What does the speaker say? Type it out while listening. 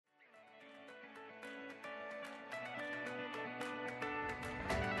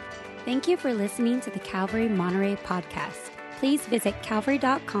Thank you for listening to the Calvary Monterey podcast. Please visit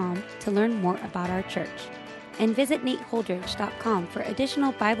calvary.com to learn more about our church. And visit nateholdridge.com for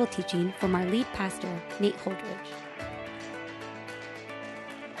additional Bible teaching from our lead pastor, Nate Holdridge.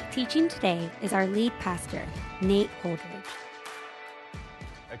 Teaching today is our lead pastor, Nate Holdridge.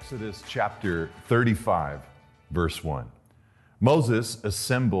 Exodus chapter 35, verse 1. Moses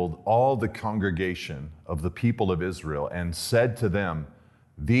assembled all the congregation of the people of Israel and said to them,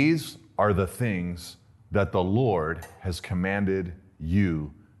 "These are the things that the Lord has commanded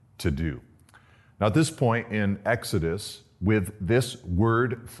you to do." Now, at this point in Exodus, with this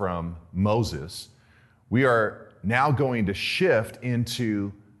word from Moses, we are now going to shift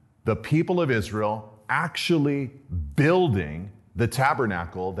into the people of Israel actually building the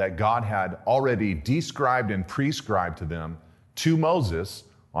tabernacle that God had already described and prescribed to them to Moses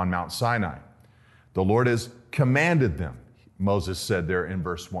on Mount Sinai. The Lord has commanded them, Moses said there in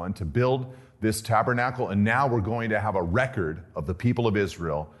verse 1, to build this tabernacle, and now we're going to have a record of the people of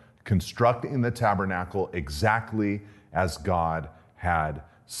Israel constructing the tabernacle exactly as God had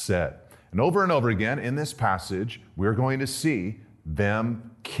said. And over again in this passage, we're going to see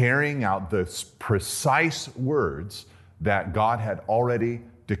them carrying out the precise words that God had already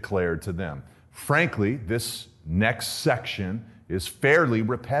declared to them. Frankly, this next section is fairly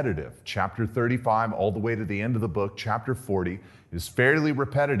repetitive. Chapter 35, all the way to the end of the book, chapter 40, is fairly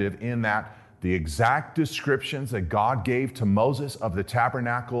repetitive in that the exact descriptions that God gave to Moses of the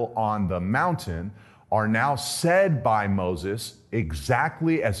tabernacle on the mountain are now said by Moses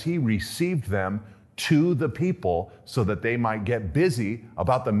exactly as he received them to the people so that they might get busy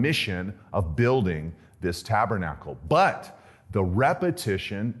about the mission of building this tabernacle. But the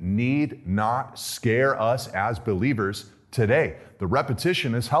repetition need not scare us as believers today. The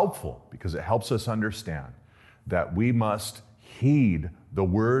repetition is helpful because it helps us understand that we must heed the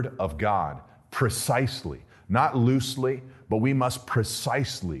word of God precisely, not loosely, but we must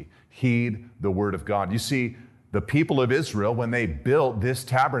precisely heed the word of God. You see, the people of Israel, when they built this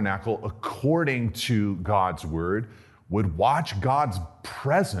tabernacle according to God's word, would watch God's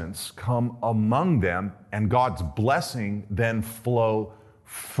presence come among them and God's blessing then flow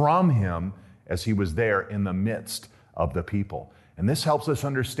from him as he was there in the midst of the people. And this helps us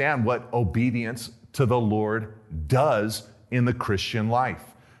understand what obedience to the Lord does in the Christian life.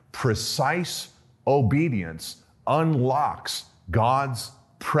 Precise obedience unlocks God's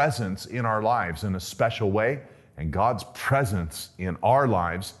presence in our lives in a special way, and God's presence in our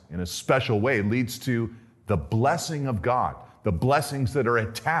lives in a special way leads to the blessing of God, the blessings that are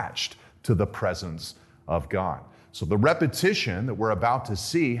attached to the presence of God. So the repetition that we're about to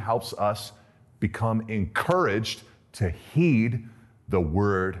see helps us become encouraged to heed the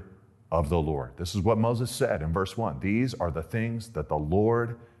word of the Lord. This is what Moses said in verse 1. These are the things that the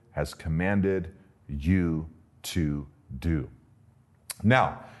Lord has commanded you to do.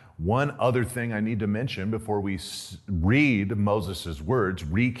 Now, one other thing I need to mention before we read Moses' words,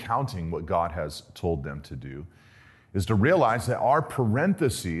 recounting what God has told them to do, is to realize that our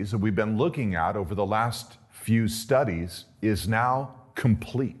parentheses that we've been looking at over the last few studies is now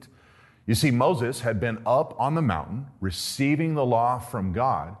complete. You see, Moses had been up on the mountain receiving the law from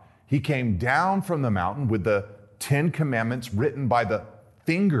God. He came down from the mountain with the 10 commandments written by the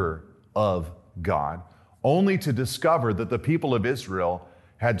finger of God, only to discover that the people of Israel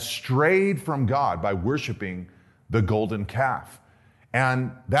had strayed from God by worshiping the golden calf.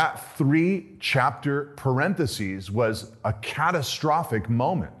 And that 3-chapter parentheses was a catastrophic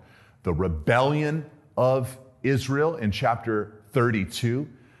moment. The rebellion of Israel in chapter 32,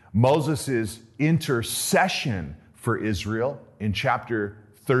 Moses' intercession for Israel in chapter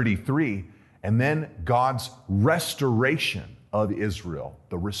 33, and then God's restoration of Israel,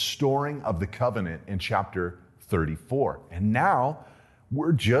 the restoring of the covenant in chapter 34. And now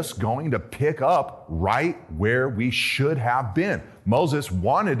we're just going to pick up right where we should have been. Moses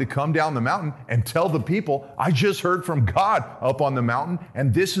wanted to come down the mountain and tell the people, I just heard from God up on the mountain,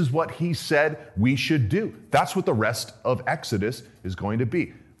 and this is what he said we should do. That's what the rest of Exodus is going to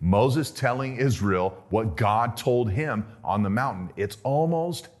be. Moses telling Israel what God told him on the mountain. It's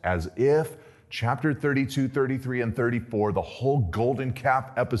almost as if chapter 32, 33, and 34, the whole golden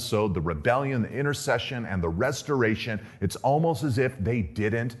calf episode, the rebellion, the intercession, and the restoration, it's almost as if they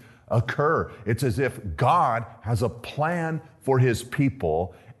didn't occur. It's as if God has a plan for his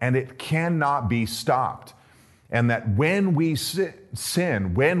people and it cannot be stopped. And that when we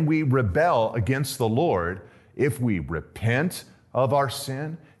sin, when we rebel against the Lord, if we repent of our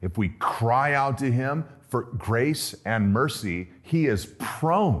sin, if we cry out to him for grace and mercy, he is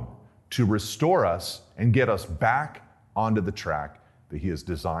prone to restore us and get us back onto the track that he has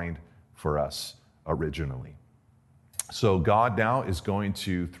designed for us originally. So God now is going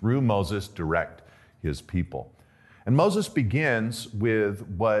to, through Moses, direct his people. And Moses begins with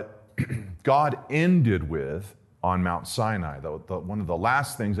what God ended with on Mount Sinai. One of the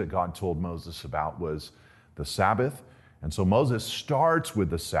last things that God told Moses about was the Sabbath. And so Moses starts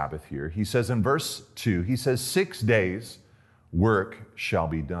with the Sabbath here. He says in verse 2, he says, 6 days work shall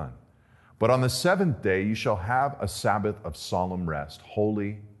be done. But on the seventh day you shall have a Sabbath of solemn rest,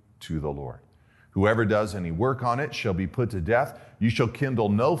 holy to the Lord. Whoever does any work on it shall be put to death. You shall kindle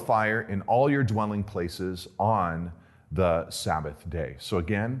no fire in all your dwelling places on the Sabbath day. So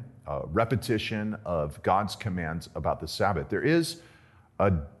again, a repetition of God's commands about the Sabbath. There is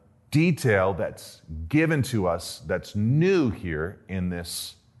a detail that's given to us that's new here in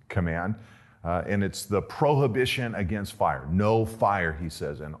this command, and it's the prohibition against fire. No fire, he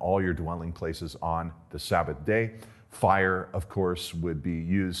says, in all your dwelling places on the Sabbath day. Fire, of course, would be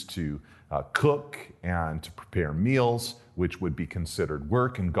used to cook and to prepare meals, which would be considered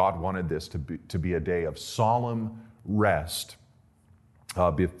work, and God wanted this to be a day of solemn rest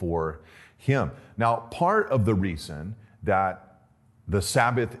before him. Now, part of the reason that the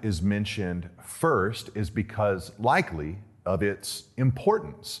Sabbath is mentioned first is because likely of its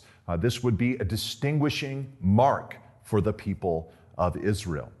importance. This would be a distinguishing mark for the people of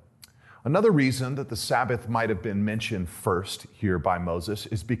Israel. Another reason that the Sabbath might have been mentioned first here by Moses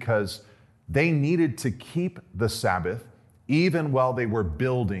is because they needed to keep the Sabbath even while they were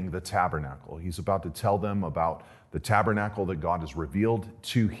building the tabernacle. He's about to tell them about the tabernacle that God has revealed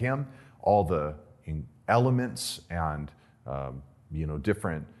to him, all the elements and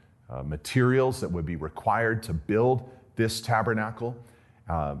different materials that would be required to build this tabernacle.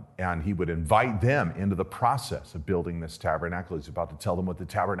 And he would invite them into the process of building this tabernacle. He's about to tell them what the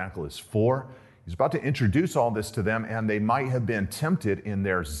tabernacle is for. He's about to introduce all this to them, and they might have been tempted in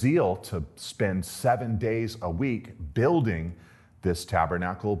their zeal to spend 7 days a week building this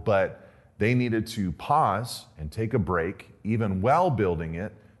tabernacle, but they needed to pause and take a break, even while building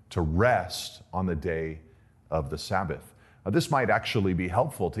it, to rest on the day of the Sabbath. This might actually be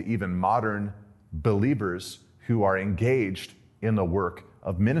helpful to even modern believers who are engaged in the work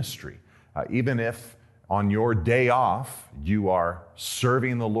of ministry. Even if on your day off you are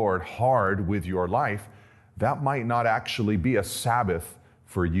serving the Lord hard with your life, that might not actually be a Sabbath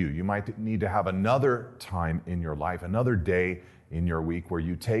for you. You might need to have another time in your life, another day in your week where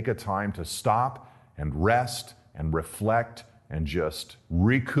you take a time to stop and rest and reflect and just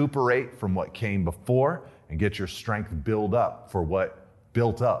recuperate from what came before and get your strength built up for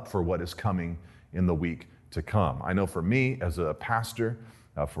what is coming in the week to come. I know for me as a pastor,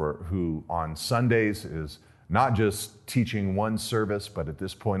 who on Sundays is not just teaching one service, but at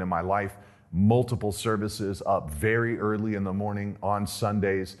this point in my life, multiple services, up very early in the morning on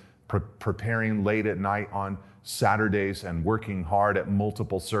Sundays, preparing late at night on Saturdays, and working hard at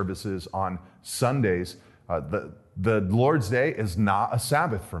multiple services on Sundays. The Lord's Day is not a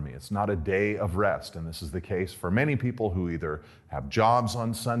Sabbath for me. It's not a day of rest. And this is the case for many people who either have jobs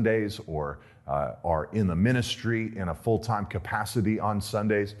on Sundays or are in the ministry in a full-time capacity on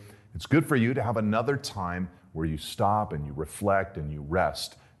Sundays. It's good for you to have another time where you stop and you reflect and you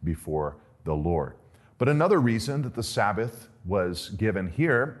rest before the Lord. But another reason that the Sabbath was given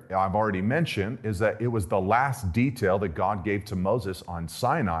here, I've already mentioned, is that it was the last detail that God gave to Moses on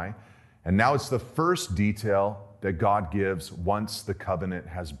Sinai, and now it's the first detail that God gives once the covenant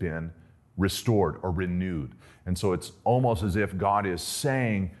has been restored or renewed. And so it's almost as if God is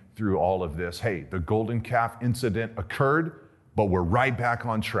saying through all of this, hey, the golden calf incident occurred, but we're right back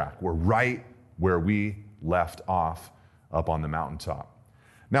on track. We're right where we left off up on the mountaintop.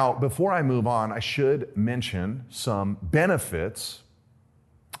 Now, before I move on, I should mention some benefits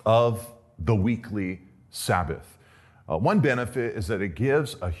of the weekly Sabbath. One benefit is that it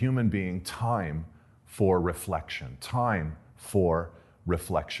gives a human being time for reflection. To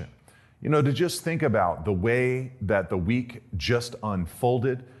just think about the way that the week just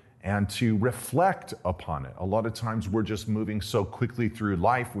unfolded and to reflect upon it. A lot of times we're just moving so quickly through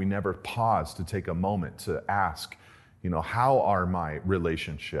life, we never pause to take a moment to ask, how are my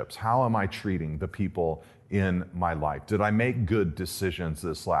relationships? How am I treating the people in my life? Did I make good decisions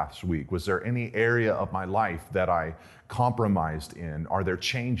this last week? Was there any area of my life that I compromised in? Are there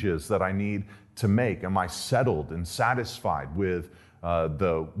changes that I need to make? Am I settled and satisfied with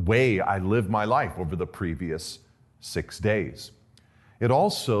the way I lived my life over the previous 6 days? It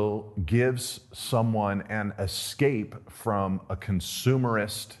also gives someone an escape from a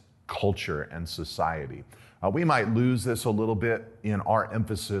consumerist culture and society. We might lose this a little bit in our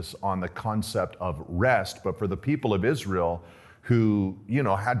emphasis on the concept of rest, but for the people of Israel who,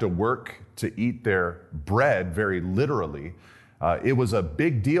 had to work to eat their bread very literally, it was a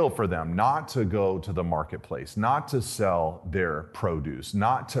big deal for them not to go to the marketplace, not to sell their produce,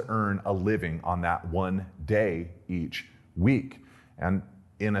 not to earn a living on that one day each week. And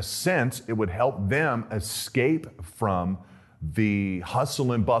in a sense, it would help them escape from the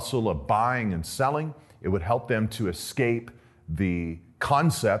hustle and bustle of buying and selling. It would help them to escape the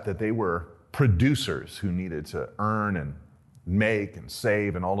concept that they were producers who needed to earn and make and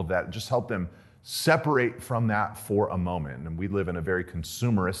save and all of that. Just help them separate from that for a moment. And we live in a very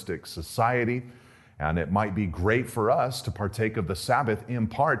consumeristic society, and it might be great for us to partake of the Sabbath in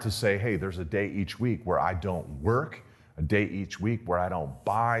part to say, hey, there's a day each week where I don't work, a day each week where I don't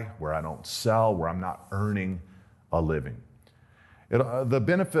buy, where I don't sell, where I'm not earning a living.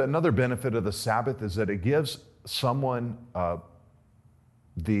 Another benefit of the Sabbath is that it gives someone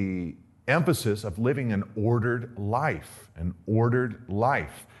the emphasis of living an ordered life, And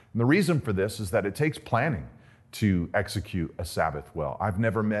the reason for this is that it takes planning to execute a Sabbath well. I've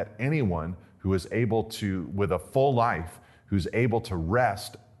never met anyone who is able to, with a full life, who's able to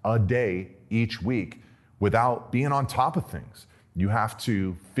rest a day each week without being on top of things. You have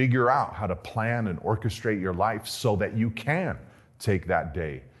to figure out how to plan and orchestrate your life so that you can take that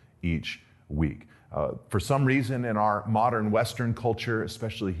day each week. For some reason in our modern Western culture,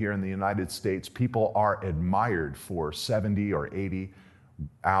 especially here in the United States, people are admired for 70 or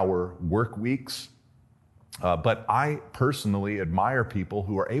 80-hour work weeks. But I personally admire people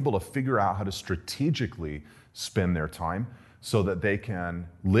who are able to figure out how to strategically spend their time so that they can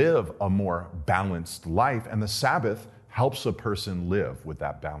live a more balanced life. And the Sabbath helps a person live with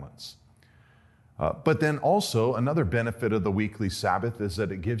that balance. But then also another benefit of the weekly Sabbath is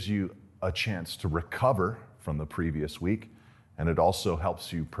that it gives you a chance to recover from the previous week, and it also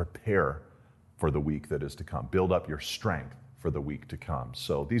helps you prepare for the week that is to come, build up your strength for the week to come.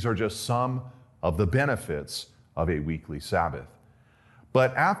 So these are just some of the benefits of a weekly Sabbath.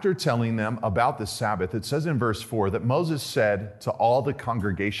 But after telling them about the Sabbath, it says in verse 4 that Moses said to all the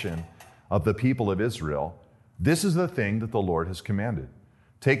congregation of the people of Israel, "This is the thing that the Lord has commanded.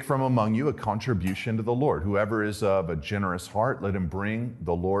 Take from among you a contribution to the Lord. Whoever is of a generous heart, let him bring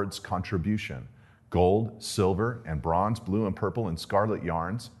the Lord's contribution. Gold, silver, and bronze, blue and purple and scarlet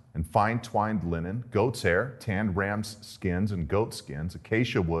yarns, and fine twined linen, goat's hair, tanned ram's skins and goat skins,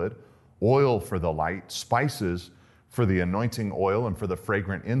 acacia wood, oil for the light, spices for the anointing oil and for the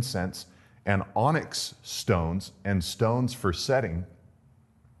fragrant incense, and onyx stones and stones for setting,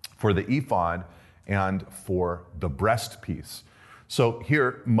 for the ephod and for the breastpiece." So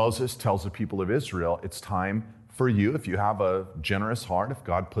here Moses tells the people of Israel, it's time for you, if you have a generous heart, if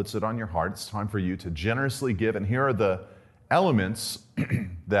God puts it on your heart, it's time for you to generously give. And here are the elements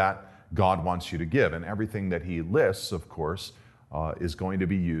that God wants you to give. And everything that he lists, of course, is going to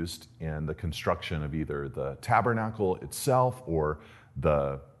be used in the construction of either the tabernacle itself or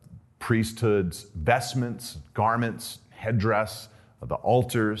the priesthood's vestments, garments, headdress, the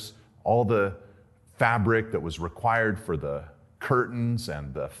altars, all the fabric that was required for the curtains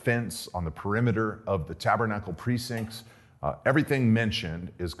and the fence on the perimeter of the tabernacle precincts. Everything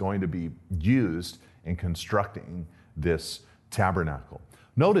mentioned is going to be used in constructing this tabernacle.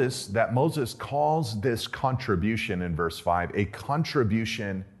 Notice that Moses calls this contribution in verse 5 a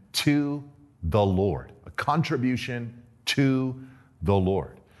contribution to the Lord. A contribution to the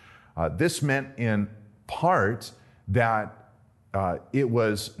Lord. This meant in part that it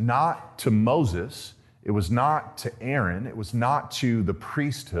was not to Moses, it was not to Aaron, it was not to the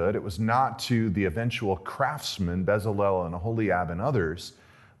priesthood, it was not to the eventual craftsmen, Bezalel and Aholiab and others,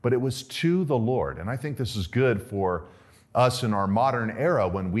 but it was to the Lord. And I think this is good for us in our modern era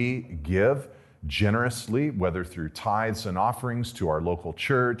when we give generously, whether through tithes and offerings to our local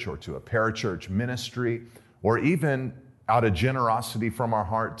church or to a parachurch ministry, or even out of generosity from our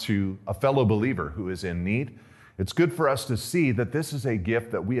heart to a fellow believer who is in need. It's good for us to see that this is a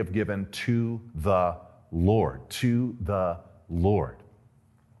gift that we have given to the Lord, to the Lord.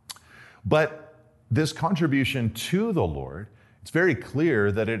 But this contribution to the Lord, it's very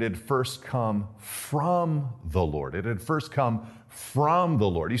clear that it had first come from the Lord. It had first come from the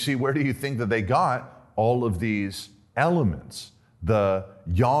Lord. You see, where do you think that they got all of these elements? The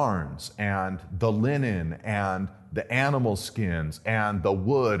yarns and the linen and the animal skins and the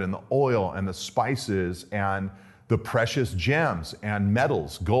wood and the oil and the spices and the precious gems and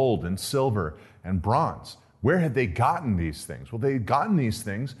metals, gold and silver and bronze. Where had they gotten these things? Well, they had gotten these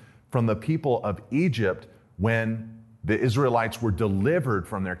things from the people of Egypt when the Israelites were delivered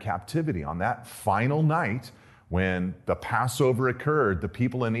from their captivity. On that final night, when the Passover occurred, the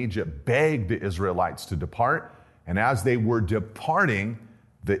people in Egypt begged the Israelites to depart, And as they were departing,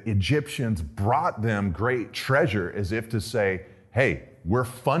 the Egyptians brought them great treasure as if to say, hey, we're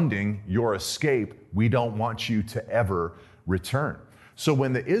funding your escape. We don't want you to ever return. So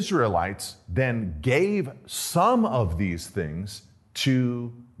when the Israelites then gave some of these things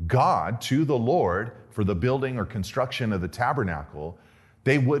to God, to the Lord, for the building or construction of the tabernacle,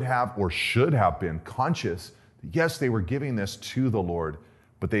 they would have or should have been conscious that yes, they were giving this to the Lord,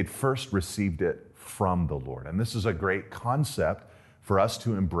 but they'd first received it from the Lord. And this is a great concept for us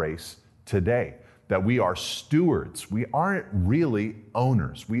to embrace today, that we are stewards. We aren't really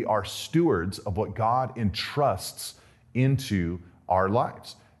owners. We are stewards of what God entrusts into our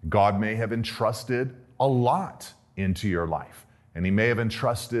lives. God may have entrusted a lot into your life, and He may have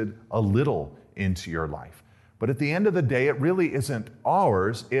entrusted a little into your life. But at the end of the day, it really isn't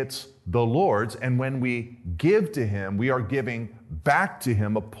ours, it's the Lord's. And when we give to Him, we are giving back to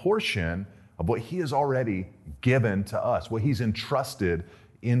Him a portion of what He has already given to us, what He's entrusted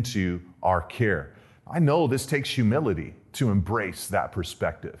into our care. I know this takes humility to embrace that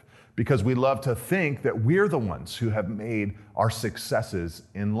perspective, because we love to think that we're the ones who have made our successes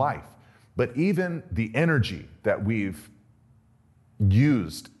in life. But even the energy that we've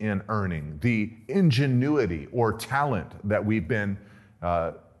used in earning, the ingenuity or talent that we've been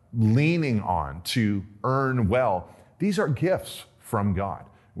leaning on to earn well, these are gifts from God.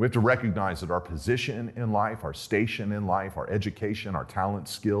 We have to recognize that our position in life, our station in life, our education, our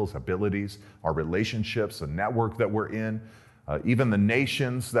talents, skills, abilities, our relationships, the network that we're in, even the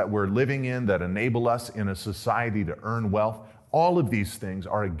nations that we're living in that enable us in a society to earn wealth, all of these things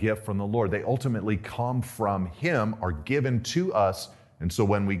are a gift from the Lord. They ultimately come from Him, are given to us. And so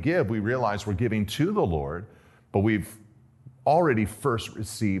when we give, we realize we're giving to the Lord, but we've already first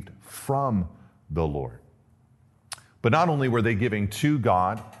received from the Lord. But not only were they giving to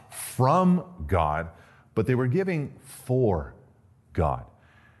God, from God, but they were giving for God.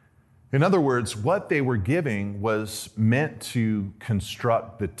 In other words, what they were giving was meant to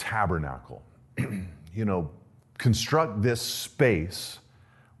construct the tabernacle. Construct this space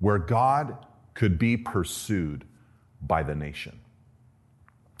where God could be pursued by the nation.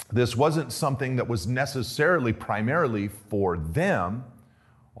 This wasn't something that was necessarily primarily for them,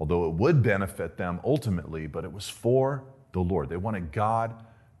 although it would benefit them ultimately, but it was for the Lord. They wanted God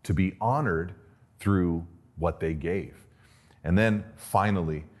to be honored through what they gave. And then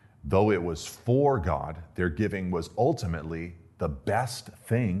finally, though it was for God, their giving was ultimately the best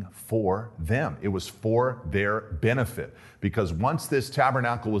thing for them. It was for their benefit. Because once this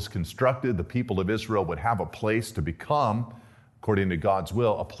tabernacle was constructed, the people of Israel would have a place to become, according to God's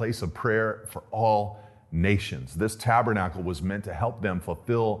will, a place of prayer for all nations. This tabernacle was meant to help them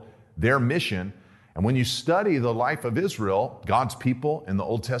fulfill their mission. And when you study the life of Israel, God's people in the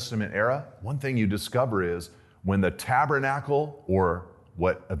Old Testament era, one thing you discover is when the tabernacle, or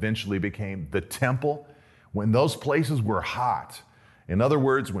what eventually became the temple, when those places were hot, in other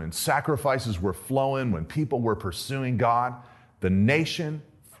words, when sacrifices were flowing, when people were pursuing God, the nation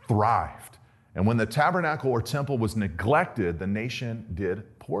thrived. And when the tabernacle or temple was neglected, the nation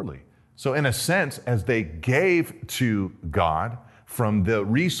did poorly. So in a sense, as they gave to God from the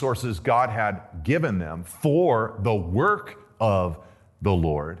resources God had given them for the work of the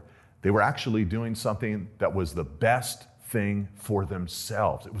Lord, they were actually doing something that was the best thing for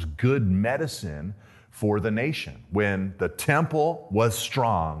themselves. It was good medicine for the nation. When the temple was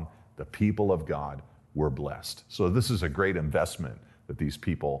strong, the people of God were blessed. So this is a great investment that these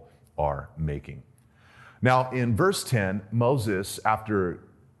people are making. Now, in verse 10, Moses, after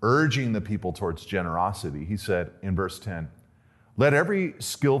urging the people towards generosity, he said in verse 10, "Let every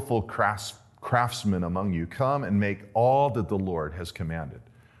skillful craftsman among you come and make all that the Lord has commanded.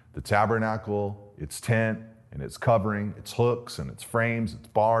 The tabernacle, its tent, and its covering, its hooks and its frames, its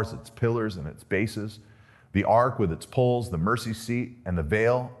bars, its pillars and its bases, the ark with its poles, the mercy seat and the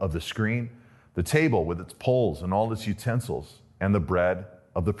veil of the screen, the table with its poles and all its utensils, and the bread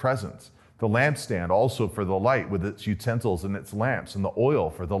of the presence, the lampstand also for the light with its utensils and its lamps, and the oil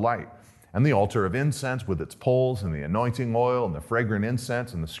for the light, and the altar of incense with its poles and the anointing oil and the fragrant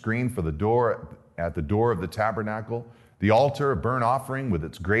incense, and the screen for the door at the door of the tabernacle, the altar of burnt offering with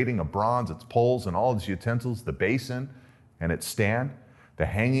its grating of bronze, its poles and all its utensils, the basin and its stand, the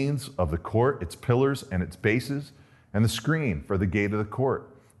hangings of the court, its pillars and its bases, and the screen for the gate of the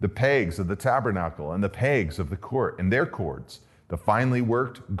court, the pegs of the tabernacle and the pegs of the court and their cords, the finely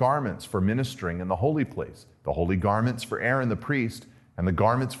worked garments for ministering in the holy place, the holy garments for Aaron the priest, and the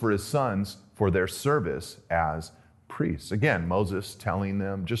garments for his sons for their service as priests." Again, Moses telling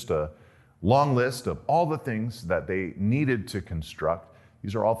them just a long list of all the things that they needed to construct.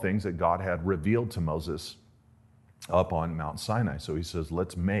 These are all things that God had revealed to Moses up on Mount Sinai. So he says,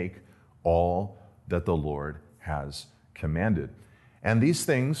 let's make all that the Lord has commanded. And these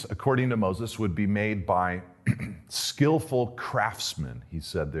things, according to Moses, would be made by skillful craftsmen, he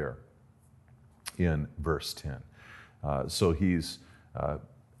said there in verse 10. So he's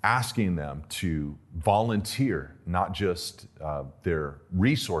asking them to volunteer, not just their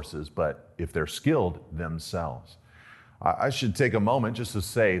resources, but if they're skilled, themselves. I should take a moment just to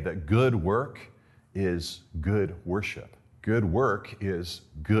say that good work is good worship. Good work is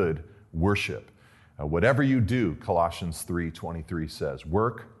good worship. Whatever you do, Colossians 3:23 says,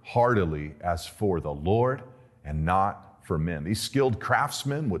 work heartily as for the Lord and not for men. These skilled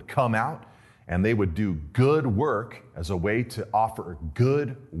craftsmen would come out and they would do good work as a way to offer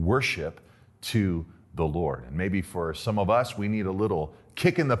good worship to the Lord. And maybe for some of us, we need a little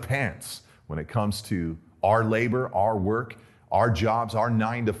kick in the pants when it comes to our labor, our work, our jobs, our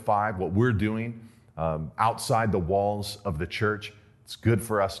 9 to 5, what we're doing outside the walls of the church. It's good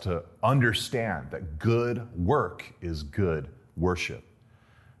for us to understand that good work is good worship.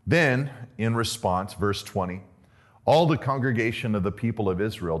 Then, in response, verse 20, all the congregation of the people of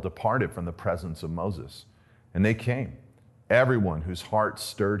Israel departed from the presence of Moses, and they came, everyone whose heart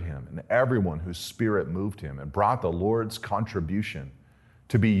stirred him, and everyone whose spirit moved him, and brought the Lord's contribution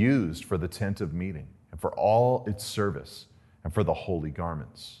to be used for the tent of meeting, and for all its service, and for the holy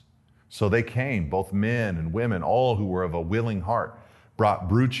garments. So they came, both men and women, all who were of a willing heart, brought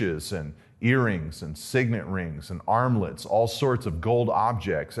brooches and earrings and signet rings and armlets, all sorts of gold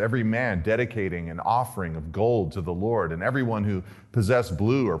objects, every man dedicating an offering of gold to the Lord. And everyone who possessed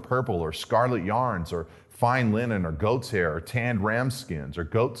blue or purple or scarlet yarns or fine linen or goat's hair or tanned ram skins or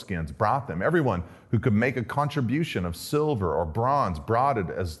goat skins brought them. Everyone who could make a contribution of silver or bronze brought it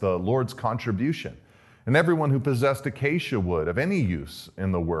as the Lord's contribution. And everyone who possessed acacia wood of any use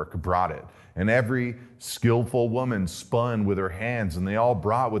in the work brought it. And every skillful woman spun with her hands, and they all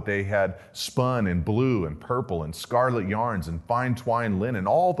brought what they had spun in blue and purple and scarlet yarns and fine twined linen.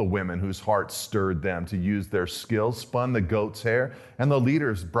 All the women whose hearts stirred them to use their skill spun the goat's hair, and the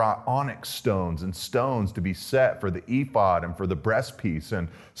leaders brought onyx stones and stones to be set for the ephod and for the breastpiece, and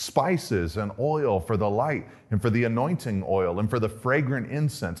spices and oil for the light and for the anointing oil and for the fragrant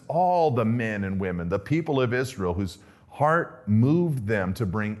incense. All the men and women, the people of Israel, whose heart moved them to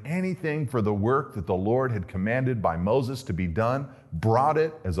bring anything for the work that the Lord had commanded by Moses to be done, brought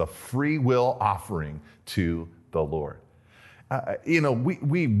it as a free will offering to the Lord.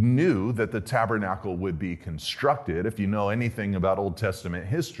 We knew that the tabernacle would be constructed. If you know anything about Old Testament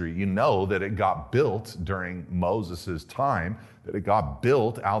history, you know that it got built during Moses' time, that it got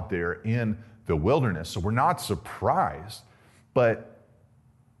built out there in the wilderness. So we're not surprised, but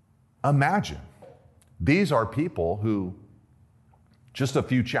imagine. These are people who, just a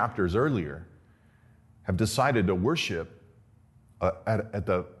few chapters earlier, have decided to worship at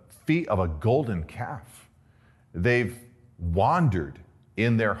the feet of a golden calf. They've wandered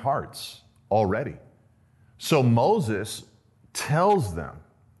in their hearts already. So Moses tells them,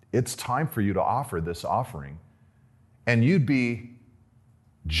 it's time for you to offer this offering. And you'd be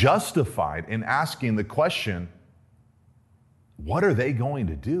justified in asking the question, what are they going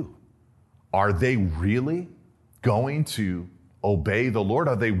to do? Are they really going to obey the Lord?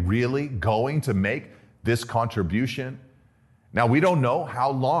 Are they really going to make this contribution? Now, we don't know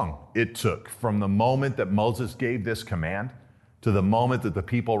how long it took from the moment that Moses gave this command to the moment that the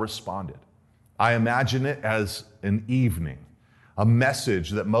people responded. I imagine it as an evening, a message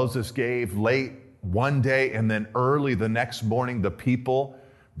that Moses gave late one day, and then early the next morning, the people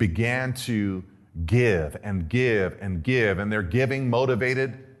began to give and give and give, and their giving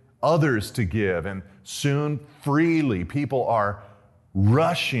motivated others to give, and soon freely people are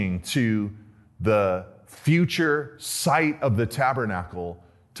rushing to the future site of the tabernacle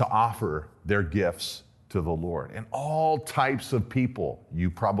to offer their gifts to the Lord. And all types of people, you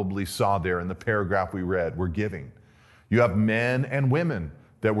probably saw there in the paragraph we read, were giving. You have men and women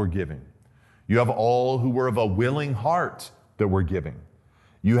that were giving. You have all who were of a willing heart that were giving.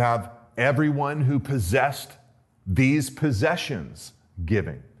 You have everyone who possessed these possessions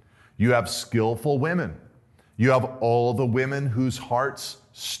giving. You have skillful women. You have all the women whose hearts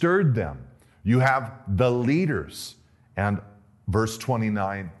stirred them. You have the leaders. And verse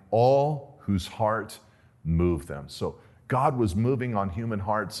 29, all whose heart moved them. So God was moving on human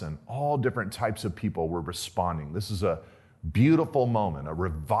hearts, and all different types of people were responding. This is a beautiful moment, a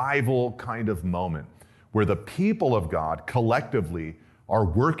revival kind of moment, where the people of God collectively are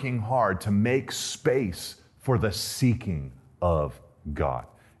working hard to make space for the seeking of God.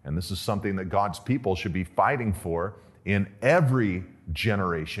 And this is something that God's people should be fighting for in every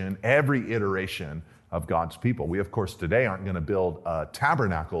generation, every iteration of God's people. We, of course, today aren't going to build a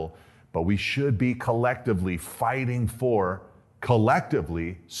tabernacle, but we should be collectively fighting for,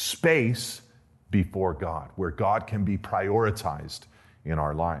 space before God, where God can be prioritized in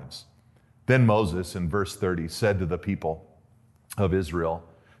our lives. Then Moses, in verse 30, said to the people of Israel,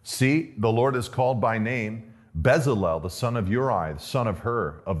 "See, the Lord has called by name Bezalel, the son of Uri, the son of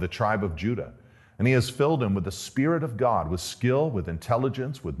Hur, of the tribe of Judah. And he has filled him with the Spirit of God, with skill, with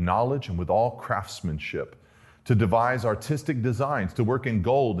intelligence, with knowledge, and with all craftsmanship, to devise artistic designs, to work in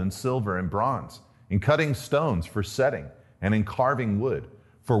gold and silver and bronze, in cutting stones for setting, and in carving wood,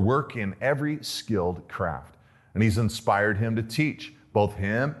 for work in every skilled craft. And he's inspired him to teach, both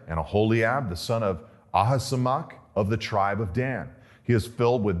him and Aholiab, the son of Ahisamach, of the tribe of Dan. He has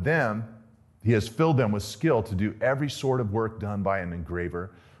filled them with skill to do every sort of work done by an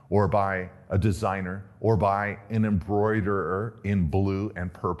engraver, or by a designer, or by an embroiderer in blue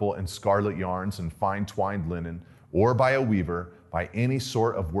and purple and scarlet yarns and fine twined linen, or by a weaver, by any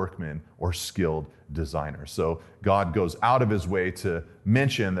sort of workman or skilled designer." So God goes out of his way to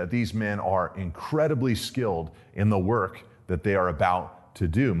mention that these men are incredibly skilled in the work that they are about to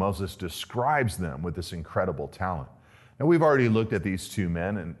do. Moses describes them with this incredible talent. Now, we've already looked at these two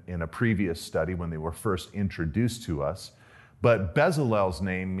men in a previous study when they were first introduced to us. But Bezalel's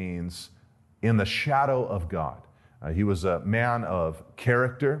name means in the shadow of God. He was a man of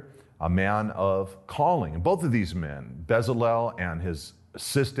character, a man of calling. And both of these men, Bezalel and his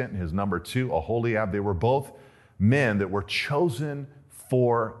assistant, his number two, Aholiab, they were both men that were chosen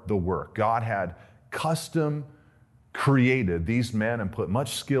for the work. God had custom created these men and put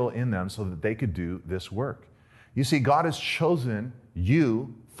much skill in them so that they could do this work. You see, God has chosen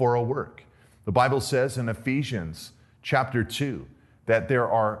you for a work. The Bible says in Ephesians chapter 2, that there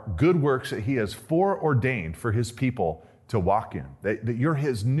are good works that he has foreordained for his people to walk in. That you're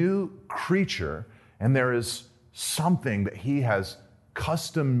his new creature, and there is something that he has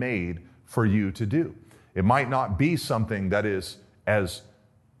custom made for you to do. It might not be something that is as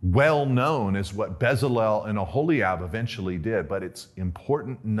well known as what Bezalel and Aholiab eventually did, but it's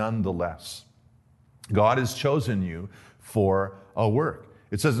important nonetheless. God has chosen you for a work.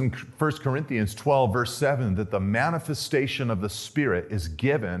 It says in 1 Corinthians 12, verse 7, that the manifestation of the Spirit is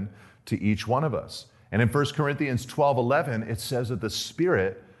given to each one of us. And in 1 Corinthians 12:11, it says that the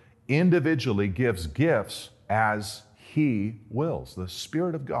Spirit individually gives gifts as he wills. The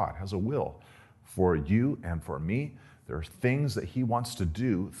Spirit of God has a will for you and for me. There are things that he wants to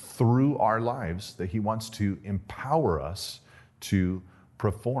do through our lives that he wants to empower us to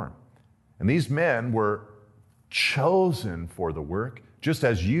perform. And these men were chosen for the work, just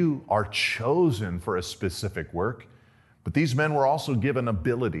as you are chosen for a specific work. But these men were also given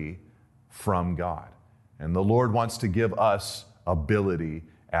ability from God. And the Lord wants to give us ability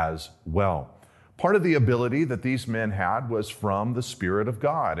as well. Part of the ability that these men had was from the Spirit of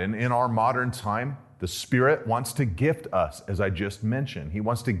God. And in our modern time, the Spirit wants to gift us, as I just mentioned. He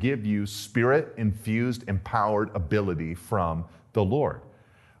wants to give you Spirit-infused, empowered ability from the Lord.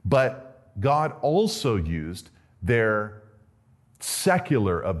 But God also used their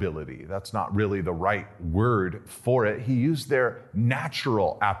secular ability. That's not really the right word for it. He used their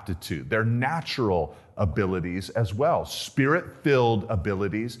natural aptitude, their natural abilities as well. Spirit-filled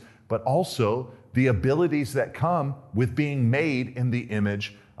abilities, but also the abilities that come with being made in the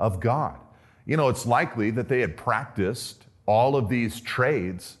image of God. You know, it's likely that they had practiced all of these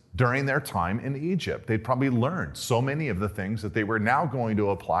trades during their time in Egypt. They'd probably learned so many of the things that they were now going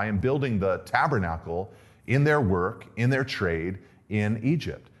to apply in building the tabernacle in their work, in their trade in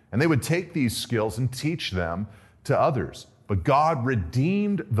Egypt. And they would take these skills and teach them to others. But God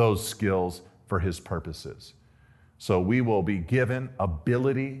redeemed those skills for his purposes. So we will be given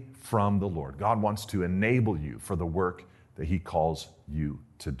ability from the Lord. God wants to enable you for the work that he calls you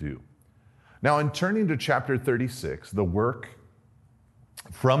to do. Now, in turning to chapter 36, the work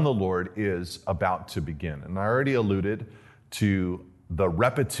from the Lord is about to begin. And I already alluded to the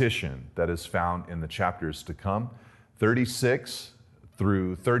repetition that is found in the chapters to come. 36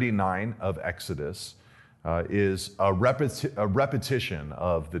 through 39 of Exodus is a repetition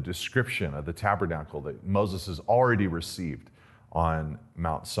of the description of the tabernacle that Moses has already received on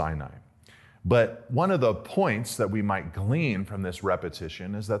Mount Sinai. But one of the points that we might glean from this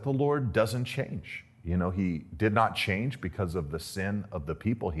repetition is that the Lord doesn't change. You know, he did not change because of the sin of the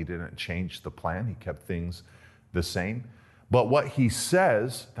people. He didn't change the plan. He kept things the same. But what he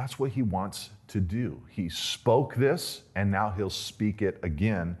says, that's what he wants to do. He spoke this, and now he'll speak it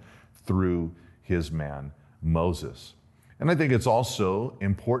again through his man, Moses. And I think it's also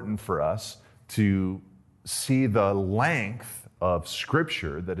important for us to see the length of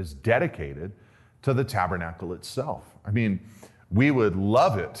Scripture that is dedicated to the tabernacle itself. I mean, we would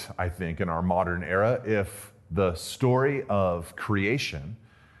love it, I think, in our modern era if the story of creation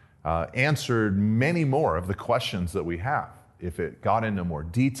answered many more of the questions that we have. If it got into more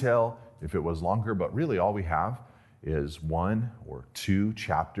detail, if it was longer, but really all we have is 1 or 2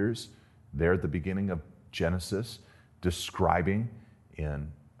 chapters there at the beginning of Genesis describing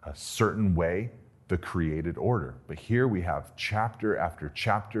in a certain way the created order. But here we have chapter after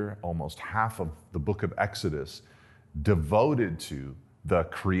chapter, almost half of the book of Exodus, devoted to the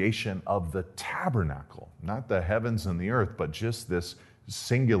creation of the tabernacle, not the heavens and the earth, but just this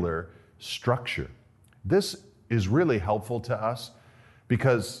singular structure. This is really helpful to us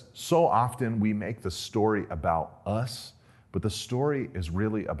because so often we make the story about us, but the story is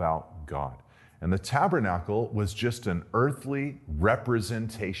really about God. And the tabernacle was just an earthly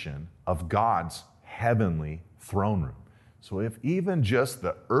representation of God's heavenly throne room. So if even just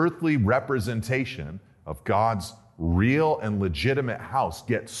the earthly representation of God's real and legitimate house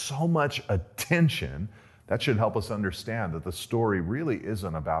gets so much attention, that should help us understand that the story really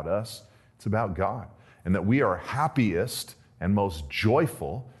isn't about us, it's about God. And that we are happiest and most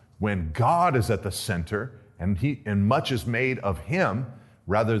joyful when God is at the center and much is made of Him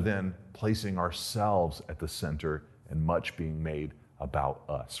rather than placing ourselves at the center and much being made about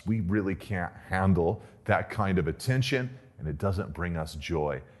us. We really can't handle that kind of attention, and it doesn't bring us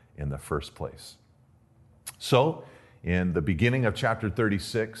joy in the first place. So, in the beginning of chapter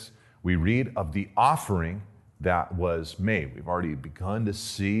 36, we read of the offering that was made. We've already begun to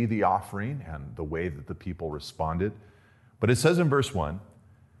see the offering and the way that the people responded. But it says in verse 1,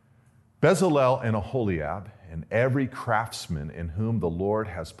 Bezalel and Aholiab and every craftsman in whom the Lord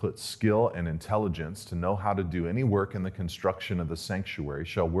has put skill and intelligence to know how to do any work in the construction of the sanctuary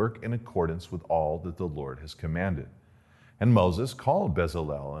shall work in accordance with all that the Lord has commanded. And Moses called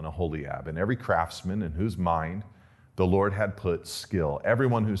Bezalel and Aholiab and every craftsman in whose mind the Lord had put skill,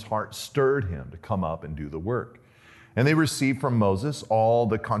 everyone whose heart stirred him to come up and do the work. And they received from Moses all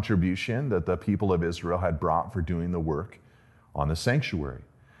the contribution that the people of Israel had brought for doing the work on the sanctuary.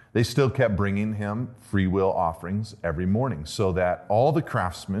 They still kept bringing him free will offerings every morning, so that all the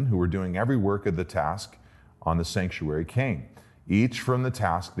craftsmen who were doing every work of the task on the sanctuary came, each from the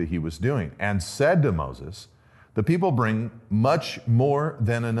task that he was doing, and said to Moses, "The people bring much more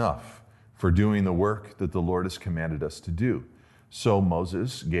than enough for doing the work that the Lord has commanded us to do." So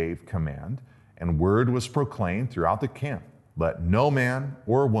Moses gave command, and word was proclaimed throughout the camp, "Let no man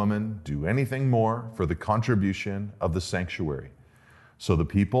or woman do anything more for the contribution of the sanctuary." So the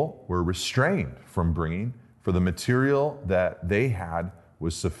people were restrained from bringing, for the material that they had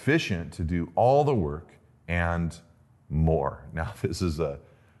was sufficient to do all the work and more. Now, this is a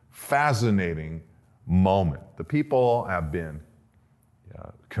fascinating moment. The people have been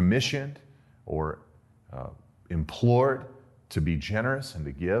commissioned or implored to be generous and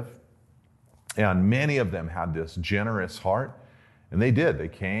to give. And many of them had this generous heart, and they did. They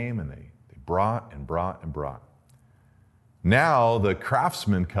came and they brought and brought and brought. Now the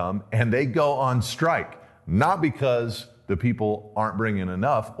craftsmen come and they go on strike, not because the people aren't bringing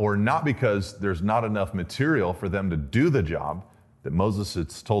enough or not because there's not enough material for them to do the job that Moses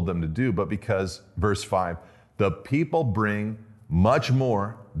has told them to do, but because, verse 5, the people bring much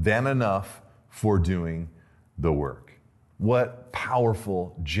more than enough for doing the work. What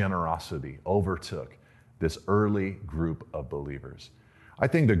powerful generosity overtook this early group of believers. I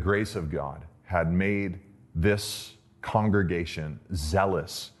think the grace of God had made this congregation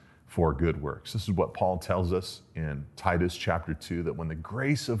zealous for good works. This is what Paul tells us in Titus chapter 2, that when the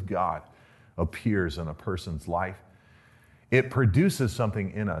grace of God appears in a person's life, it produces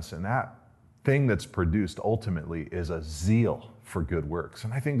something in us, and that thing that's produced ultimately is a zeal for good works.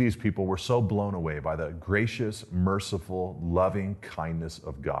 And I think these people were so blown away by the gracious, merciful, loving kindness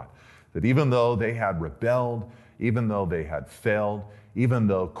of God, that even though they had rebelled, even though they had failed, even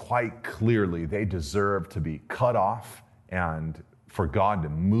though quite clearly they deserved to be cut off and for God to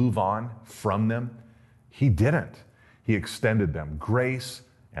move on from them, He didn't. He extended them grace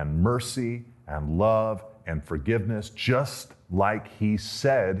and mercy and love and forgiveness, just like He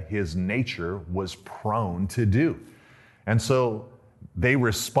said His nature was prone to do. And so they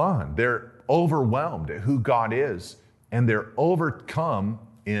respond. They're overwhelmed at who God is, and they're overcome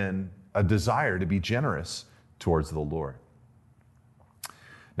in a desire to be generous towards the Lord.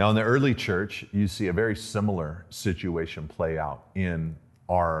 Now, in the early church, you see a very similar situation play out in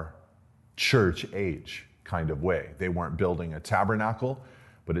our church age kind of way. They weren't building a tabernacle,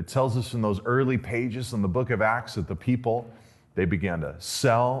 but it tells us in those early pages in the book of Acts that the people, they began to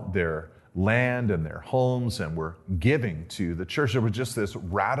sell their land and their homes and were giving to the church. There was just this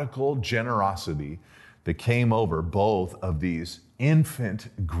radical generosity that came over both of these infant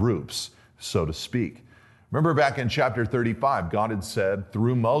groups, so to speak. Remember back in chapter 35, God had said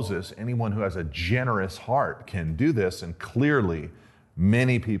through Moses, anyone who has a generous heart can do this. And clearly,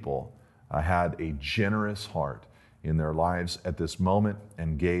 many people had a generous heart in their lives at this moment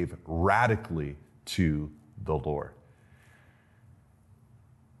and gave radically to the Lord.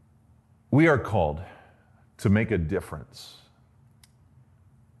 We are called to make a difference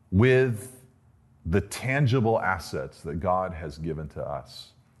with the tangible assets that God has given to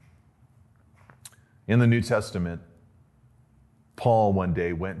us. In the New Testament, Paul one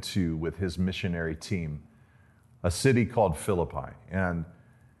day went to, with his missionary team, a city called Philippi. And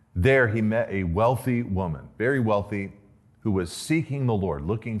there he met a wealthy woman, very wealthy, who was seeking the Lord,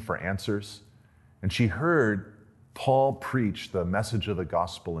 looking for answers. And she heard Paul preach the message of the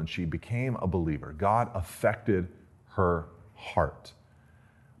gospel, and she became a believer. God affected her heart.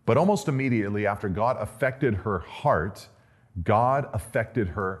 But almost immediately after God affected her heart, God affected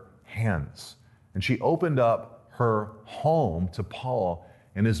her hands. And she opened up her home to Paul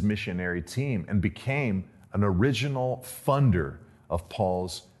and his missionary team and became an original funder of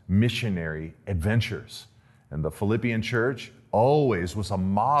Paul's missionary adventures. And the Philippian church always was a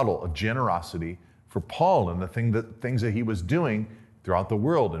model of generosity for Paul and the things that he was doing throughout the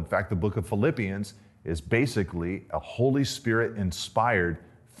world. In fact, the book of Philippians is basically a Holy Spirit-inspired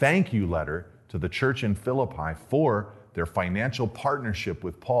thank you letter to the church in Philippi for their financial partnership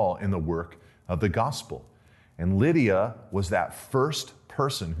with Paul in the work of the gospel. And Lydia was that first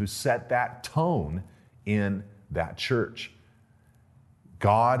person who set that tone in that church.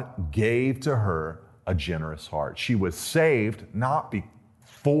 God gave to her a generous heart. She was saved not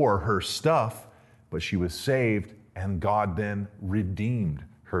for her stuff, but she was saved, and God then redeemed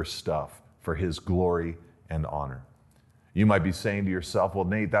her stuff for his glory and honor. You might be saying to yourself, well,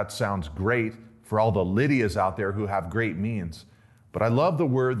 Nate, that sounds great for all the Lydias out there who have great means. But I love the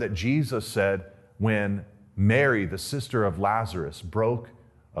word that Jesus said when Mary, the sister of Lazarus, broke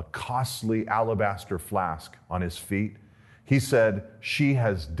a costly alabaster flask on his feet. He said, she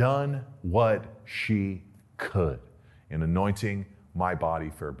has done what she could in anointing my body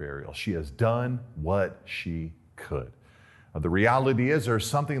for burial. She has done what she could. The reality is there's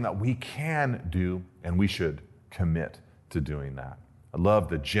something that we can do, and we should commit to doing that. I love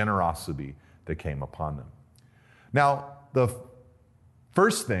the generosity that came upon them. Now, the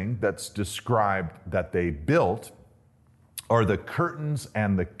first thing that's described that they built are the curtains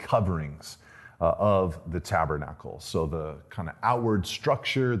and the coverings of the tabernacle. So the kind of outward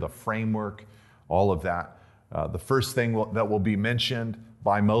structure, the framework, all of that. The first thing that will be mentioned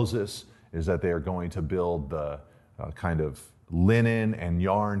by Moses is that they are going to build the kind of linen and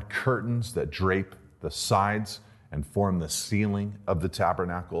yarn curtains that drape the sides and form the ceiling of the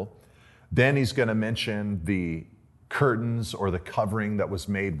tabernacle. Then he's going to mention the curtains or the covering that was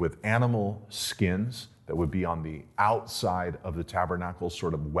made with animal skins that would be on the outside of the tabernacle,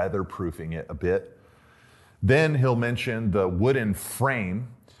 sort of weatherproofing it a bit. Then he'll mention the wooden frame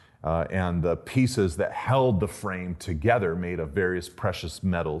and the pieces that held the frame together made of various precious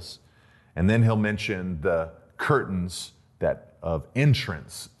metals. And then he'll mention the curtains that of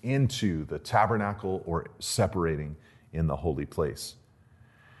entrance into the tabernacle or separating in the holy place.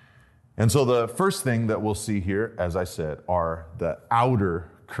 And so the first thing that we'll see here, as I said, are the outer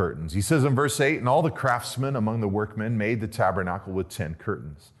curtains. He says in verse 8, and all the craftsmen among the workmen made the tabernacle with 10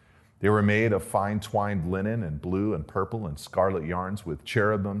 curtains. They were made of fine twined linen and blue and purple and scarlet yarns with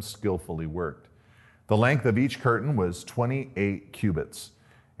cherubim skillfully worked. The length of each curtain was 28 cubits,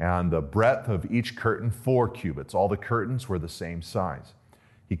 and the breadth of each curtain 4 cubits. All the curtains were the same size.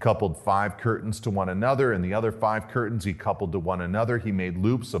 He coupled 5 curtains to one another, and the other 5 curtains he coupled to one another. He made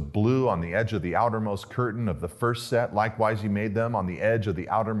loops of blue on the edge of the outermost curtain of the first set. Likewise, he made them on the edge of the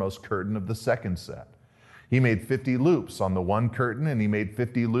outermost curtain of the second set. He made 50 loops on the one curtain, and he made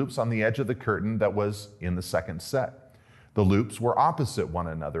 50 loops on the edge of the curtain that was in the second set. The loops were opposite one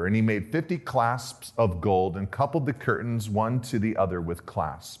another, and he made 50 clasps of gold and coupled the curtains one to the other with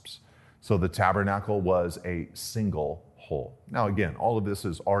clasps. So the tabernacle was a single whole. Now again, all of this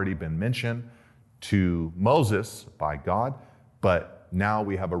has already been mentioned to Moses by God, but now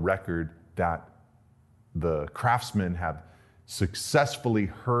we have a record that the craftsmen have successfully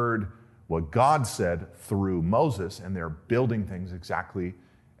heard what God said through Moses, and they're building things exactly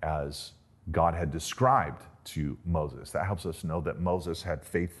as God had described to Moses. That helps us know that Moses had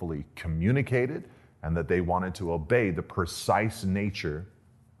faithfully communicated and that they wanted to obey the precise nature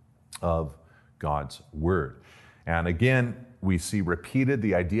of God's word. And again, we see repeated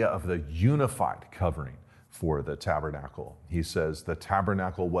the idea of the unified covering for the tabernacle. He says the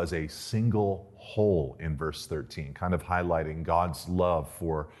tabernacle was a single whole in verse 13, kind of highlighting God's love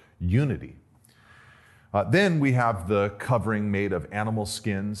for unity. Then we have the covering made of animal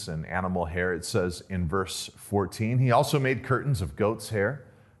skins and animal hair. It says in verse 14, he also made curtains of goat's hair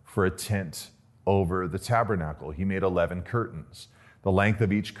for a tent over the tabernacle. He made 11 curtains. The length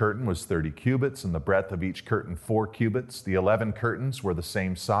of each curtain was 30 cubits, and the breadth of each curtain 4 cubits. The 11 curtains were the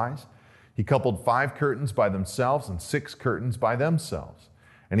same size. He coupled 5 curtains by themselves and 6 curtains by themselves.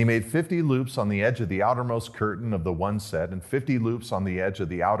 And he made 50 loops on the edge of the outermost curtain of the one set, and 50 loops on the edge of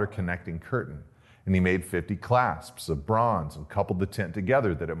the outer connecting curtain. And he made 50 clasps of bronze and coupled the tent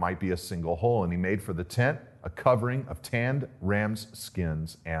together that it might be a single whole. And he made for the tent a covering of tanned ram's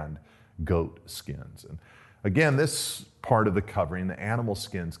skins and goat skins. And again, this part of the covering, the animal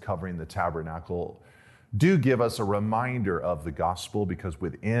skins covering the tabernacle, do give us a reminder of the gospel, because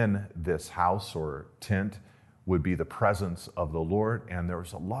within this house or tent would be the presence of the Lord. And there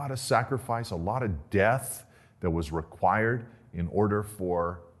was a lot of sacrifice, a lot of death that was required in order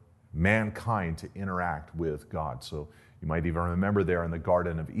for mankind to interact with God. So you might even remember there in the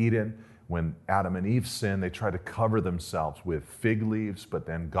Garden of Eden, when Adam and Eve sinned, they tried to cover themselves with fig leaves, but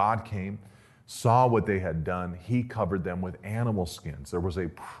then God came, saw what they had done. He covered them with animal skins. There was a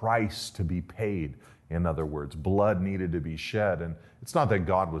price to be paid. In other words, blood needed to be shed. And it's not that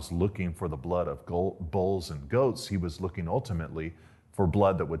God was looking for the blood of bulls and goats. He was looking ultimately for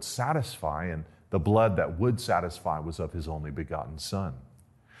blood that would satisfy, and the blood that would satisfy was of his only begotten Son.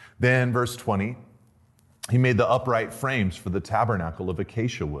 Then, verse 20, he made the upright frames for the tabernacle of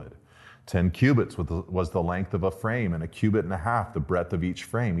acacia wood. 10 cubits was the length of a frame, and 1.5 cubits the breadth of each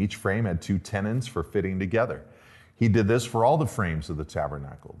frame. Each frame had 2 tenons for fitting together. He did this for all the frames of the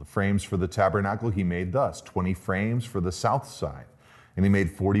tabernacle. The frames for the tabernacle he made thus: 20 frames for the south side. And he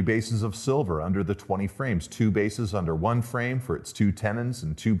made 40 bases of silver under the 20 frames, 2 bases under one frame for its 2 tenons,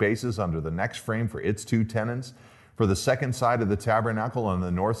 and 2 bases under the next frame for its 2 tenons. For the second side of the tabernacle on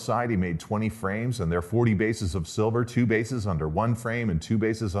the north side, he made 20 frames, and their 40 bases of silver, 2 bases under one frame and 2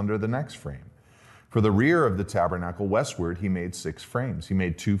 bases under the next frame. For the rear of the tabernacle westward, he made 6 frames. He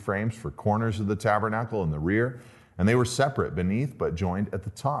made 2 frames for corners of the tabernacle in the rear, and they were separate beneath, but joined at the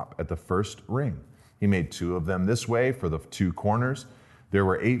top, at the first ring. He made 2 of them this way for the 2 corners. There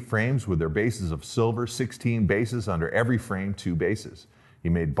were 8 frames with their bases of silver, 16 bases under every frame, 2 bases. He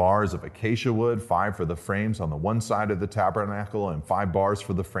made bars of acacia wood, 5 for the frames on the one side of the tabernacle, and 5 bars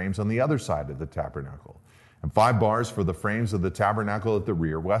for the frames on the other side of the tabernacle, and 5 bars for the frames of the tabernacle at the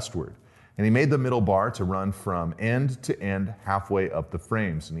rear westward. And he made the middle bar to run from end to end halfway up the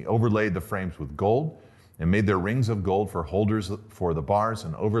frames. And he overlaid the frames with gold, and made their rings of gold for holders for the bars,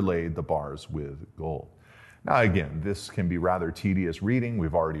 and overlaid the bars with gold. Now again, this can be rather tedious reading.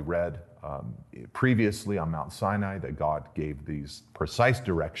 We've already read previously on Mount Sinai that God gave these precise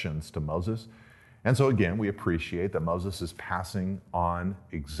directions to Moses. And so again, we appreciate that Moses is passing on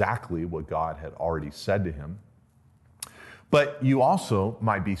exactly what God had already said to him. But you also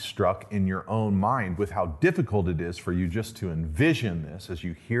might be struck in your own mind with how difficult it is for you just to envision this as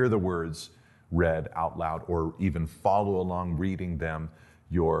you hear the words read out loud, or even follow along reading them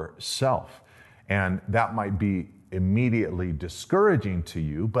yourself. And that might be immediately discouraging to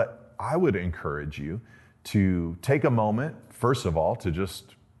you, but I would encourage you to take a moment, first of all, to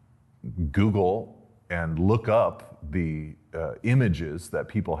just Google and look up the images that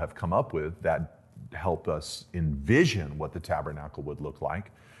people have come up with that help us envision what the tabernacle would look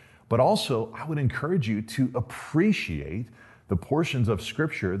like. But also, I would encourage you to appreciate the portions of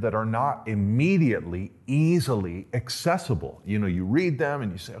Scripture that are not immediately, easily accessible. You know, you read them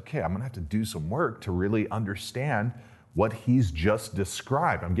and you say, okay, I'm going to have to do some work to really understand what he's just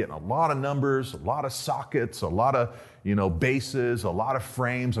described. I'm getting a lot of numbers, a lot of sockets, a lot of, bases, a lot of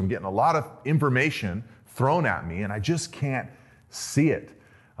frames. I'm getting a lot of information thrown at me, and I just can't see it.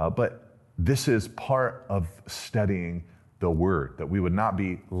 But this is part of studying the Word, that we would not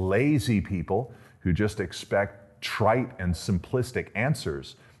be lazy people who just expect trite and simplistic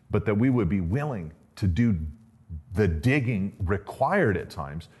answers, but that we would be willing to do the digging required at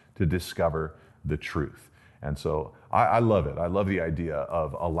times to discover the truth. And so I love it. I love the idea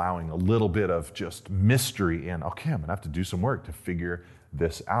of allowing a little bit of just mystery in, okay, I'm going to have to do some work to figure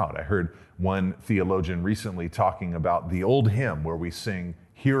this out. I heard one theologian recently talking about the old hymn where we sing,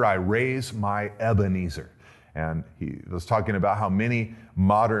 "Here I raise my Ebenezer." And he was talking about how many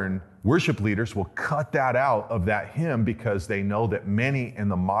modern worship leaders will cut that out of that hymn because they know that many in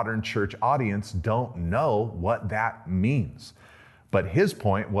the modern church audience don't know what that means. But his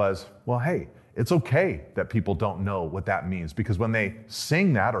point was, well, hey, it's okay that people don't know what that means, because when they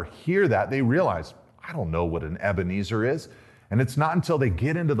sing that or hear that, they realize, I don't know what an Ebenezer is. And it's not until they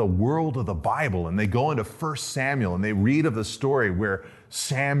get into the world of the Bible and they go into 1 Samuel and they read of the story where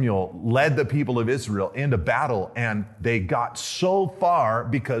Samuel led the people of Israel into battle, and they got so far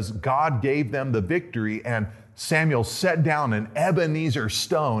because God gave them the victory, and Samuel set down an Ebenezer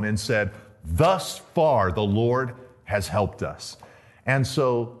stone and said, thus far the Lord has helped us. And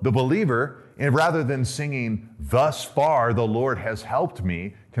so the believer, and rather than singing, thus far the Lord has helped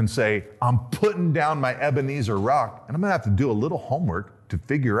me, can say, I'm putting down my Ebenezer rock, and I'm gonna have to do a little homework to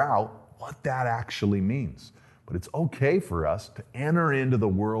figure out what that actually means. But it's okay for us to enter into the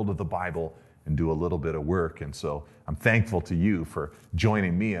world of the Bible and do a little bit of work. And so I'm thankful to you for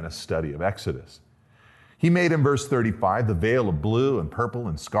joining me in a study of Exodus. He made in verse 35 the veil of blue and purple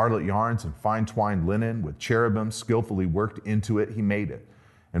and scarlet yarns and fine twined linen with cherubim skillfully worked into it. He made it.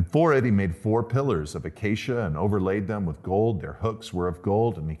 And for it, he made 4 pillars of acacia and overlaid them with gold. Their hooks were of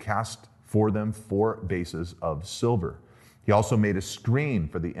gold, and he cast for them 4 bases of silver. He also made a screen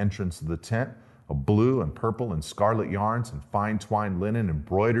for the entrance of the tent of blue and purple and scarlet yarns and fine twined linen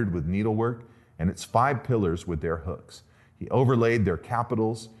embroidered with needlework, and its 5 pillars with their hooks. He overlaid their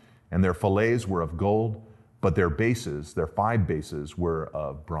capitals, and their fillets were of gold, but their bases, their 5 bases, were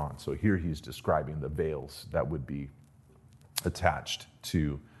of bronze. So here he's describing the veils that would be attached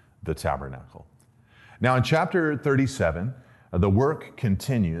to the tabernacle. Now in chapter 37, the work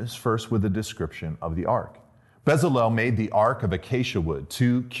continues first with a description of the ark. Bezalel made the ark of acacia wood.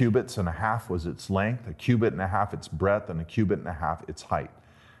 2 cubits and a half was its length, 1 cubit and a half its breadth, and 1 cubit and a half its height.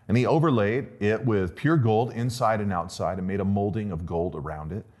 And he overlaid it with pure gold inside and outside, and made a molding of gold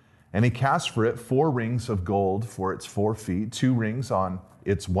around it. And he cast for it 4 rings of gold for its 4 feet, 2 rings on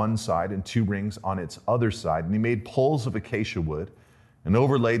its one side and 2 rings on its other side. And he made poles of acacia wood and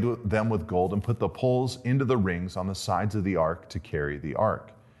overlaid them with gold, and put the poles into the rings on the sides of the ark to carry the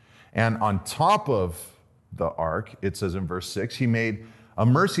ark. And on top of the ark, it says in verse 6, he made a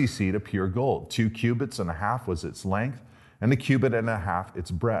mercy seat of pure gold. 2 cubits and a half was its length, and 1 cubit and a half its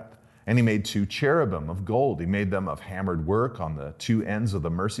breadth. And he made 2 cherubim of gold. He made them of hammered work on the 2 ends of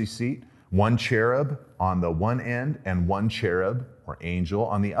the mercy seat, 1 cherub on the one end and 1 cherub or angel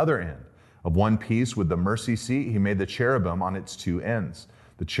on the other end. Of one piece with the mercy seat, he made the cherubim on its 2 ends.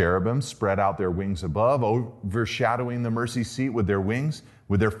 The cherubim spread out their wings above, overshadowing the mercy seat with their wings,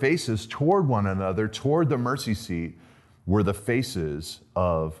 with their faces toward one another. Toward the mercy seat were the faces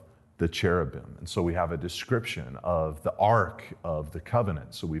of the cherubim. And so we have a description of the Ark of the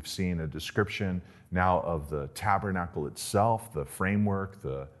Covenant. So we've seen a description now of the tabernacle itself, the framework,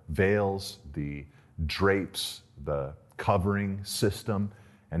 the veils, the drapes, the covering system.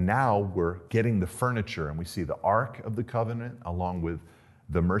 And now we're getting the furniture, and we see the Ark of the Covenant along with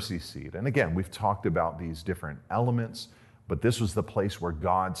the mercy seat. And again, we've talked about these different elements, but this was the place where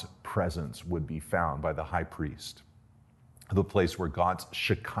God's presence would be found by the high priest, the place where God's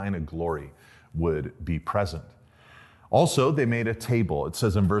Shekinah glory would be present. Also, they made a table. It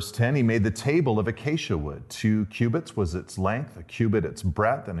says in verse 10, he made the table of acacia wood. 2 cubits was its length, 1 cubit its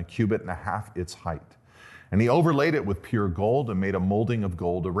breadth, and 1.5 cubits its height. And he overlaid it with pure gold and made a molding of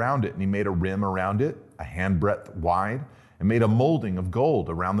gold around it. And he made a rim around it, a handbreadth wide, and made a molding of gold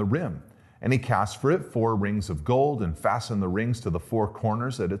around the rim. And he cast for it 4 rings of gold and fastened the rings to the 4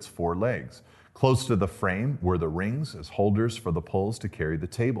 corners at its 4 legs. Close to the frame were the rings as holders for the poles to carry the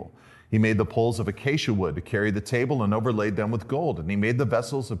table. He made the poles of acacia wood to carry the table and overlaid them with gold. And he made the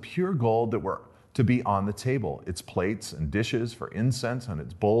vessels of pure gold that were to be on the table, its plates and dishes for incense, and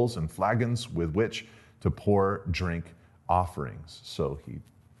its bowls and flagons with which to pour drink offerings. So he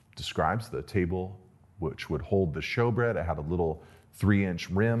describes the table which would hold the showbread. It had a little 3-inch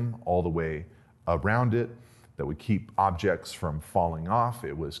rim all the way around it that would keep objects from falling off.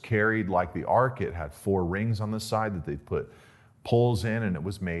 It was carried like the ark. It had 4 rings on the side that they'd put poles in, and it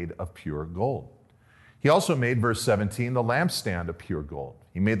was made of pure gold. He also made, verse 17, the lampstand of pure gold.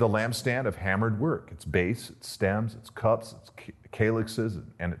 He made the lampstand of hammered work. Its base, its stems, its cups, its calyxes,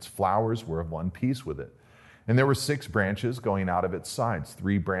 and its flowers were of one piece with it. And there were 6 branches going out of its sides,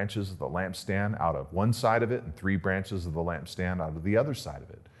 3 branches of the lampstand out of one side of it, and 3 branches of the lampstand out of the other side of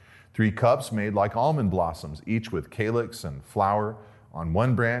it. 3 cups made like almond blossoms, each with calyx and flower on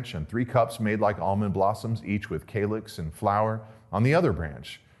one branch, and 3 cups made like almond blossoms, each with calyx and flower on the other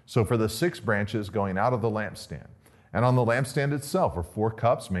branch. So for the 6 branches going out of the lampstand. And on the lampstand itself were 4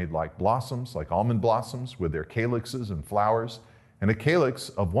 cups made like blossoms, like almond blossoms, with their calyxes and flowers, and a calyx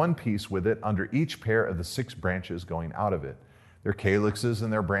of one piece with it under each pair of the 6 branches going out of it. Their calyxes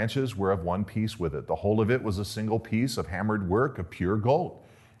and their branches were of one piece with it. The whole of it was a single piece of hammered work of pure gold.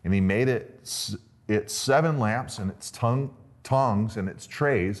 And he made its 7 lamps and its tongues and its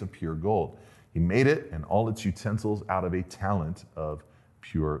trays of pure gold. He made it and all its utensils out of a talent of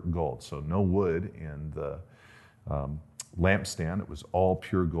pure gold. So no wood in the lampstand. It was all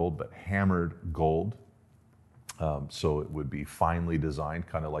pure gold, but hammered gold. So it would be finely designed,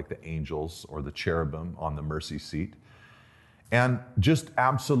 kind of like the angels or the cherubim on the mercy seat. And just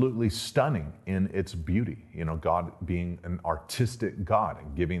absolutely stunning in its beauty. You know, God being an artistic God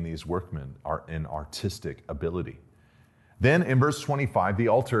and giving these workmen an artistic ability. Then in verse 25, the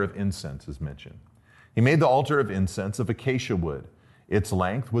altar of incense is mentioned. He made the altar of incense of acacia wood. Its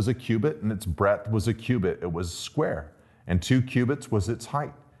length was a cubit and its breadth was a cubit. It was square, and 2 cubits was its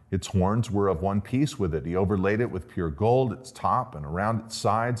height. Its horns were of one piece with it. He overlaid it with pure gold, its top and around its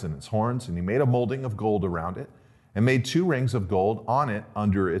sides and its horns, and he made a molding of gold around it, and made 2 rings of gold on it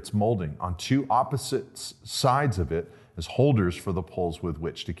under its molding, on 2 opposite sides of it, as holders for the poles with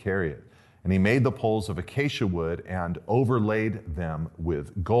which to carry it. And he made the poles of acacia wood and overlaid them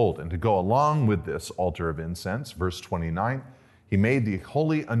with gold. And to go along with this altar of incense, verse 29, he made the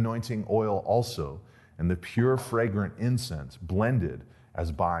holy anointing oil also, and the pure fragrant incense blended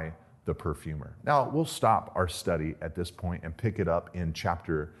as by the perfumer. Now, we'll stop our study at this point and pick it up in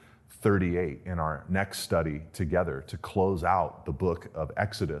chapter 38 in our next study together to close out the book of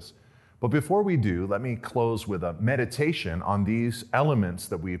Exodus. But before we do, let me close with a meditation on these elements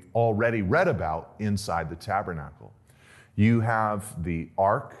that we've already read about inside the tabernacle. You have the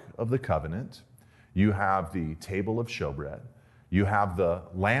Ark of the Covenant, you have the table of showbread, you have the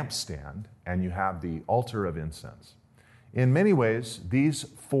lampstand, and you have the altar of incense. In many ways, these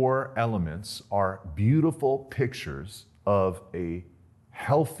 4 elements are beautiful pictures of a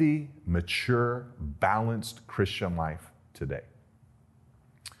healthy, mature, balanced Christian life today.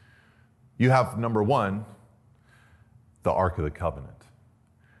 You have, number 1, the Ark of the Covenant,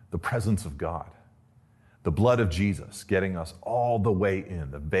 the presence of God, the blood of Jesus getting us all the way in,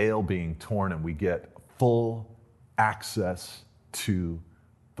 the veil being torn, and we get full access to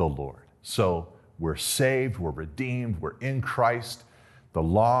the Lord. So we're saved, we're redeemed, we're in Christ. The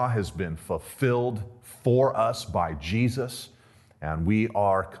law has been fulfilled for us by Jesus, and we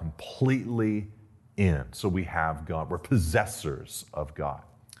are completely in. So we have God, we're possessors of God.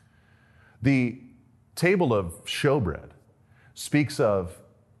 The table of showbread speaks of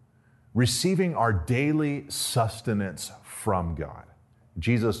receiving our daily sustenance from God.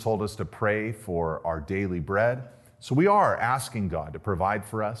 Jesus told us to pray for our daily bread. So we are asking God to provide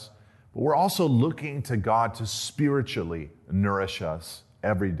for us, but we're also looking to God to spiritually nourish us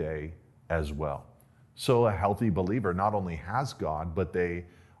every day as well. So a healthy believer not only has God, but they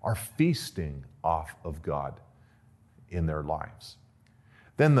are feasting off of God in their lives.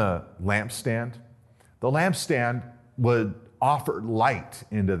 Then the lampstand. The lampstand would offer light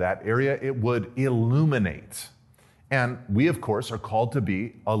into that area. It would illuminate. And we, of course, are called to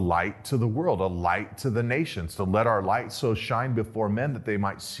be a light to the world, a light to the nations, to let our light so shine before men that they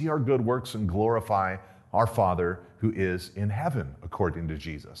might see our good works and glorify our Father who is in heaven, according to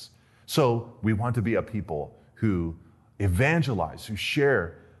Jesus. So we want to be a people who evangelize, who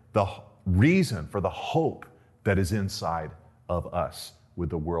share the reason for the hope that is inside of us with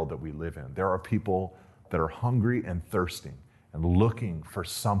the world that we live in. There are people that are hungry and thirsting and looking for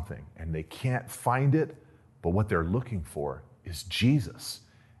something, and they can't find it, but what they're looking for is Jesus.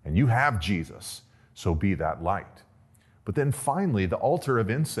 And you have Jesus, so be that light. But then finally, the altar of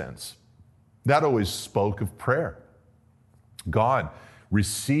incense. That always spoke of prayer. God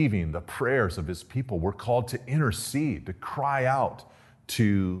receiving the prayers of his people. We're called to intercede, to cry out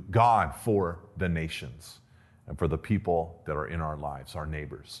to God for the nations and for the people that are in our lives, our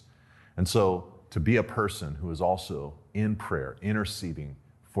neighbors. And so to be a person who is also in prayer, interceding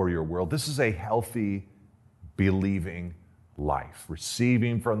for your world, this is a healthy, believing life,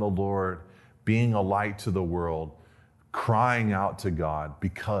 receiving from the Lord, being a light to the world, crying out to God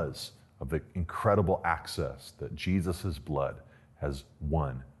because of the incredible access that Jesus' blood has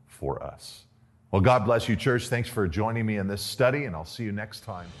won for us. Well, God bless you, church. Thanks for joining me in this study, and I'll see you next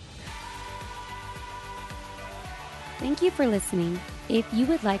time. Thank you for listening. If you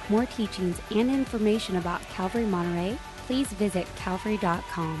would like more teachings and information about Calvary Monterey, please visit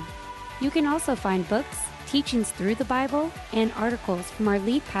calvary.com. You can also find books, teachings through the Bible, and articles from our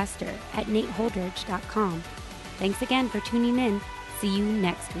lead pastor at nateholdridge.com. Thanks again for tuning in. See you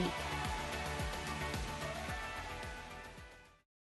next week.